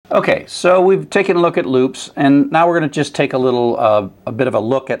Okay, so we've taken a look at loops, and now we're going to just take a bit of a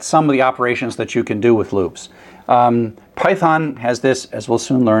look at some of the operations that you can do with loops. Python has this, as we'll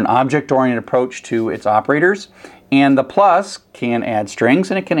soon learn, object-oriented approach to its operators, and the plus can add strings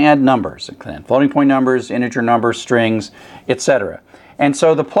and it can add numbers. It can add floating point numbers, integer numbers, strings, etc. And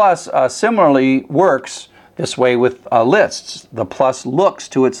so the plus similarly works this way with lists. The plus looks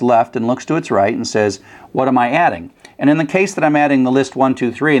to its left and looks to its right and says, what am I adding? And in the case that I'm adding the list 1,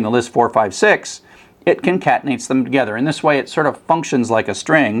 2, 3 and the list 4, 5, 6, it concatenates them together. In this way, it sort of functions like a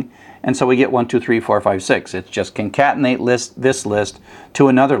string, and so we get 1, 2, 3, 4, 5, 6. It's just concatenate this list to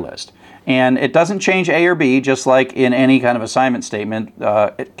another list. And it doesn't change A or B, just like in any kind of assignment statement.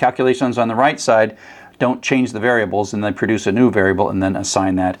 Calculations on the right side don't change the variables, and they produce a new variable and then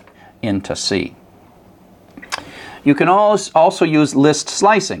assign that into C. You can also use list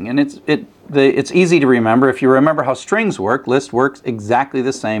slicing, and it's easy to remember. If you remember how strings work, list works exactly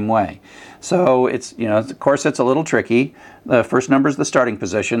the same way. So it's, of course it's a little tricky. The first number is the starting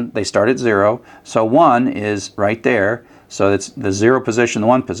position. They start at 0. So 1 is right there. So it's the 0 position, the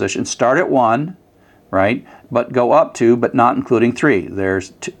 1 position. Start at 1, right? But go up to, but not including 3.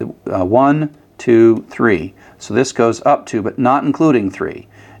 There's 1, 2, 3. So this goes up to, but not including 3.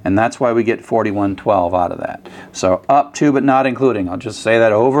 And that's why we get 4112 out of that. So up to but not including. I'll just say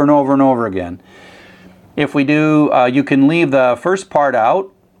that over and over and over again. If we do, you can leave the first part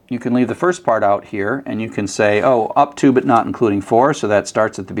out. You can leave the first part out here, and you can say, oh, up to but not including 4. So that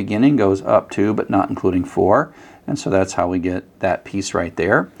starts at the beginning, goes up to but not including 4. And so that's how we get that piece right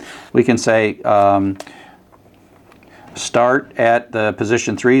there. We can say start at the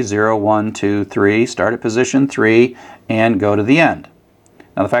position 3, 0, 1, 2, 3. Start at position 3 and go to the end.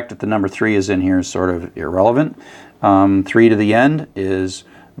 Now the fact that the number 3 is in here is sort of irrelevant. 3 to the end is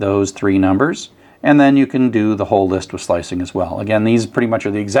those 3 numbers. And then you can do the whole list with slicing as well. Again, these pretty much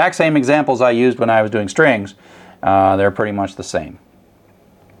are the exact same examples I used when I was doing strings. They're pretty much the same.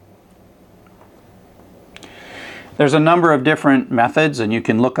 There's a number of different methods, and you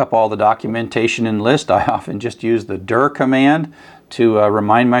can look up all the documentation in list. I often just use the dir command to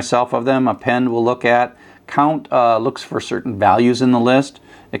remind myself of them. Append will look at. Count looks for certain values in the list.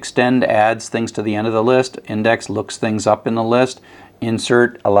 Extend adds things to the end of the list. Index looks things up in the list.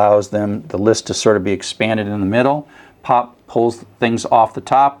 Insert allows the list to sort of be expanded in the middle. Pop pulls things off the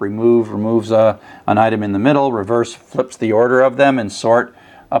top. Remove removes an item in the middle. Reverse flips the order of them, and sort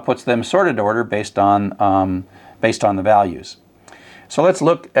puts them sorted order based on the values. So let's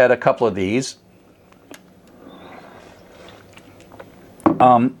look at a couple of these.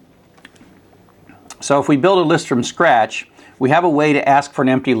 So if we build a list from scratch, we have a way to ask for an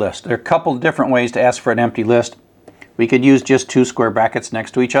empty list. There are a couple of different ways to ask for an empty list. We could use just 2 square brackets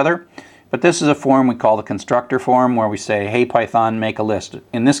next to each other, but this is a form we call the constructor form, where we say, hey Python, make a list.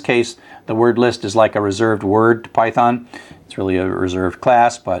 In this case, the word list is like a reserved word to Python. It's really a reserved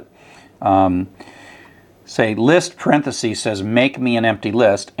class, but say list parentheses says make me an empty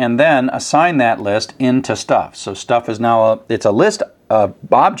list, and then assign that list into stuff. So stuff is now it's a list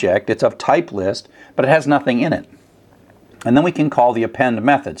object, it's of type list, but it has nothing in it. And then we can call the append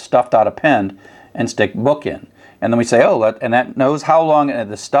method, stuff.append, and stick book in. And then we say, oh, and that knows how long,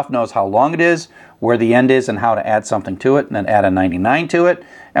 the stuff knows how long it is, where the end is, and how to add something to it, and then add a 99 to it,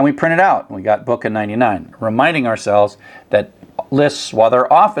 and we print it out. And we got book and 99, reminding ourselves that lists, while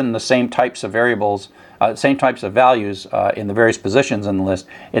they're often the same types of variables, same types of values in the various positions in the list,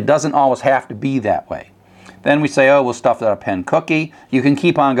 it doesn't always have to be that way. Then we say, oh, we'll stuff.append cookie. You can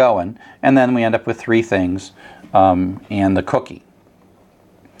keep on going, and then we end up with 3 things and the cookie.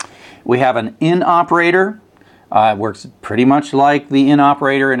 We have an in operator. It works pretty much like the in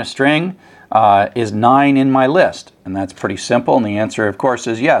operator in a string. Is 9 in my list? And that's pretty simple, and the answer, of course,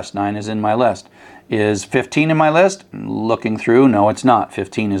 is yes, 9 is in my list. Is 15 in my list? Looking through, no, it's not.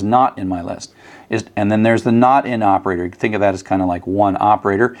 15 is not in my list. And then there's the not in operator. You can think of that as kind of like one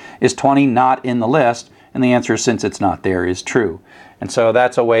operator. Is 20 not in the list? And the answer, since it's not there, is true. And so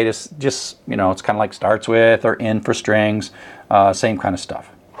that's a way to just, it's kind of like starts with or in for strings, same kind of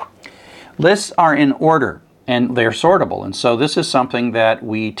stuff. Lists are in order, and they're sortable. And so this is something that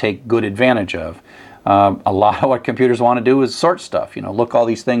we take good advantage of. A lot of what computers want to do is sort stuff. Look all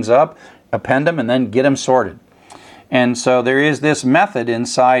these things up, append them, and then get them sorted. And so there is this method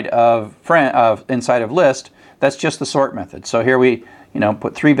inside of list that's just the sort method. So here we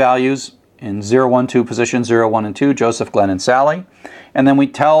put 3 values in 0, 1, 2 position, 0, 1, and 2, Joseph, Glenn, and Sally. And then we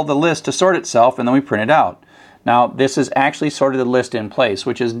tell the list to sort itself, and then we print it out. Now this is actually sorted the list in place,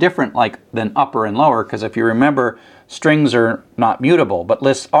 which is different than upper and lower, because if you remember, strings are not mutable, but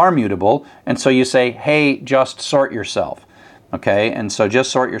lists are mutable, and so you say, hey, just sort yourself. Okay, and so just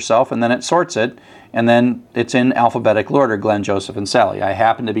sort yourself, and then it sorts it, and then it's in alphabetical order, Glenn, Joseph, and Sally. I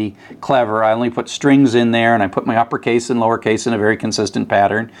happen to be clever. I only put strings in there, and I put my uppercase and lowercase in a very consistent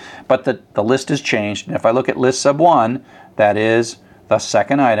pattern, but the list has changed. And if I look at list sub 1, that is the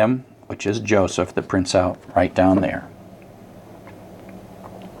second item, which is Joseph, that prints out right down there.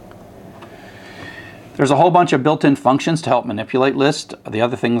 There's a whole bunch of built-in functions to help manipulate lists. The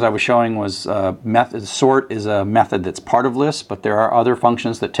other things I was showing was sort is a method that's part of lists, but there are other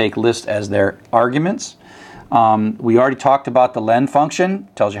functions that take lists as their arguments. We already talked about the len function,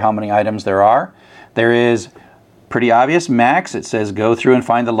 tells you how many items there are. There is pretty obvious max, it says go through and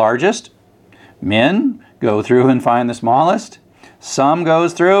find the largest. Min, go through and find the smallest. Sum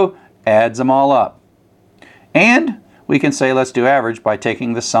goes through, adds them all up. And we can say let's do average by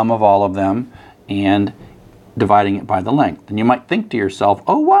taking the sum of all of them and dividing it by the length. And you might think to yourself,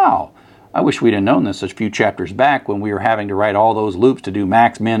 oh wow, I wish we'd have known this a few chapters back when we were having to write all those loops to do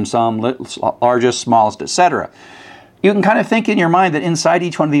max, min, sum, largest, smallest, etc. You can kind of think in your mind that inside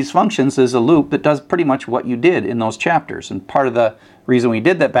each one of these functions is a loop that does pretty much what you did in those chapters. And part of the reason we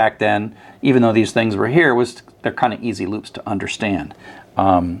did that back then, even though these things were here, was they're kind of easy loops to understand.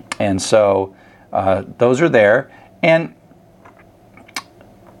 And so those are there. And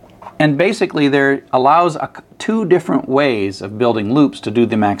basically there allows two different ways of building loops to do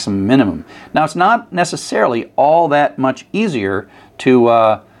the maximum minimum. Now it's not necessarily all that much easier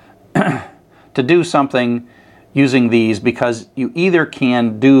to to do something using these, because you either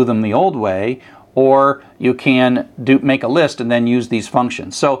can do them the old way or you can make a list and then use these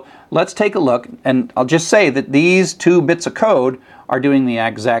functions. So let's take a look, and I'll just say that these 2 bits of code are doing the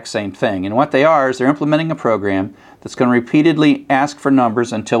exact same thing. And what they are is they're implementing a program that's going to repeatedly ask for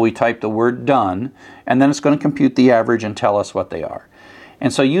numbers until we type the word done, and then it's going to compute the average and tell us what they are.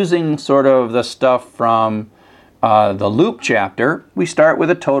 And so using sort of the stuff from the loop chapter, we start with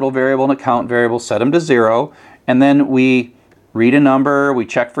a total variable and a count variable, set them to 0, and then we read a number, we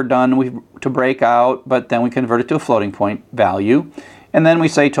check for done to break out, but then we convert it to a floating point value. And then we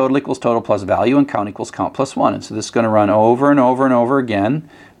say total equals total plus value and count equals count plus 1. And so this is going to run over and over and over again,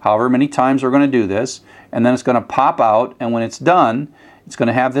 however many times we're going to do this. And then it's going to pop out, and when it's done, it's going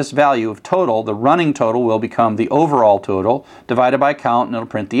to have this value of total. The running total will become the overall total divided by count, and it'll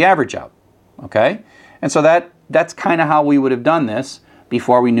print the average out. Okay? And so that's kind of how we would have done this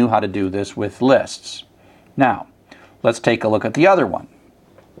before we knew how to do this with lists. Now, let's take a look at the other one.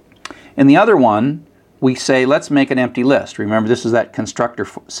 In the other one, we say, let's make an empty list. Remember, this is that constructor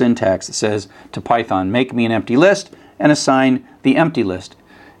syntax that says to Python, make me an empty list and assign the empty list.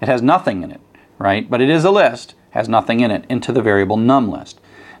 It has nothing in it, right? But it is a list, has nothing in it, into the variable num list.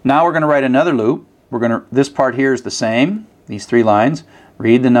 Now we're going to write another loop. This part here is the same, these 3 lines.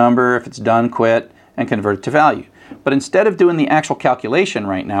 Read the number, if it's done, quit, and convert it to value. But instead of doing the actual calculation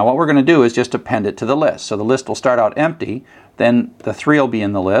right now, what we're going to do is just append it to the list. So the list will start out empty, then the 3 will be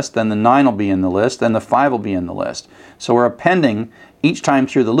in the list, then the 9 will be in the list, then the 5 will be in the list. So we're appending, each time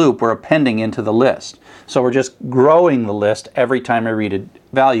through the loop, we're appending into the list. So we're just growing the list every time I read a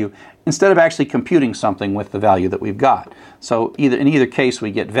value, instead of actually computing something with the value that we've got. So in either case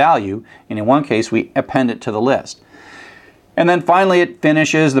we get value, and in one case we append it to the list. And then finally it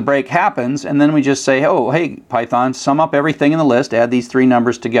finishes, the break happens, and then we just say, oh, hey, Python, sum up everything in the list, add these 3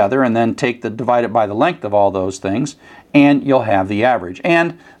 numbers together, and then divide it by the length of all those things, and you'll have the average.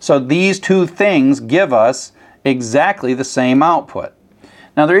 And so these 2 things give us exactly the same output.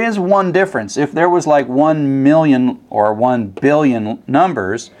 Now there is one difference. If there was like 1 million or 1 billion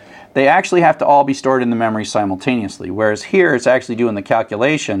numbers, they actually have to all be stored in the memory simultaneously, whereas here it's actually doing the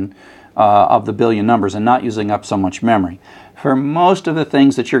calculation of the billion numbers and not using up so much memory. For most of the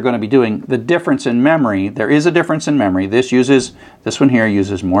things that you're going to be doing, the difference in memory, there is a difference in memory. This one here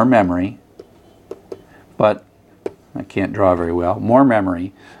uses more memory, but I can't draw very well. More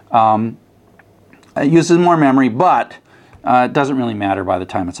memory. It uses more memory, but it doesn't really matter by the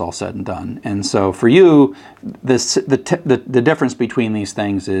time it's all said and done. And so for you, the difference between these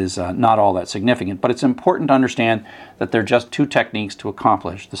things is not all that significant, but it's important to understand that they're just 2 techniques to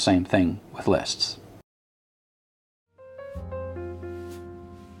accomplish the same thing with lists.